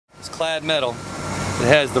clad metal. It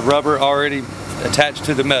has the rubber already attached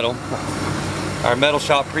to the metal. Our metal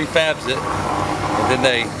shop prefabs it, and then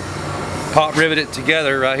they pop rivet it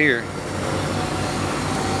together right here.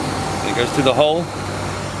 It goes through the hole.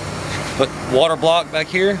 Put water block back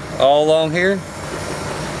here, all along here,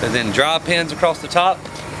 and then drive pins across the top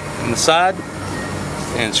and the side,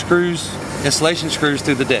 and screws, insulation screws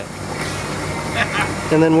through the deck.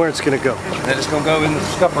 And then where it's going to go? And then it's going to go in the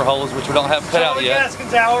scupper holes, which we don't have cut out yet.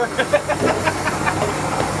 Tower.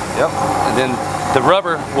 Yep. And then the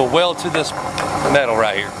rubber will weld to this metal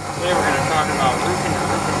right here. Today we're going to talk about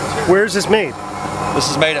roofing. Where's this made? This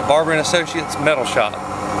is made at Barber & Associates Metal Shop.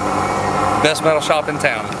 Best metal shop in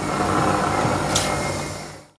town.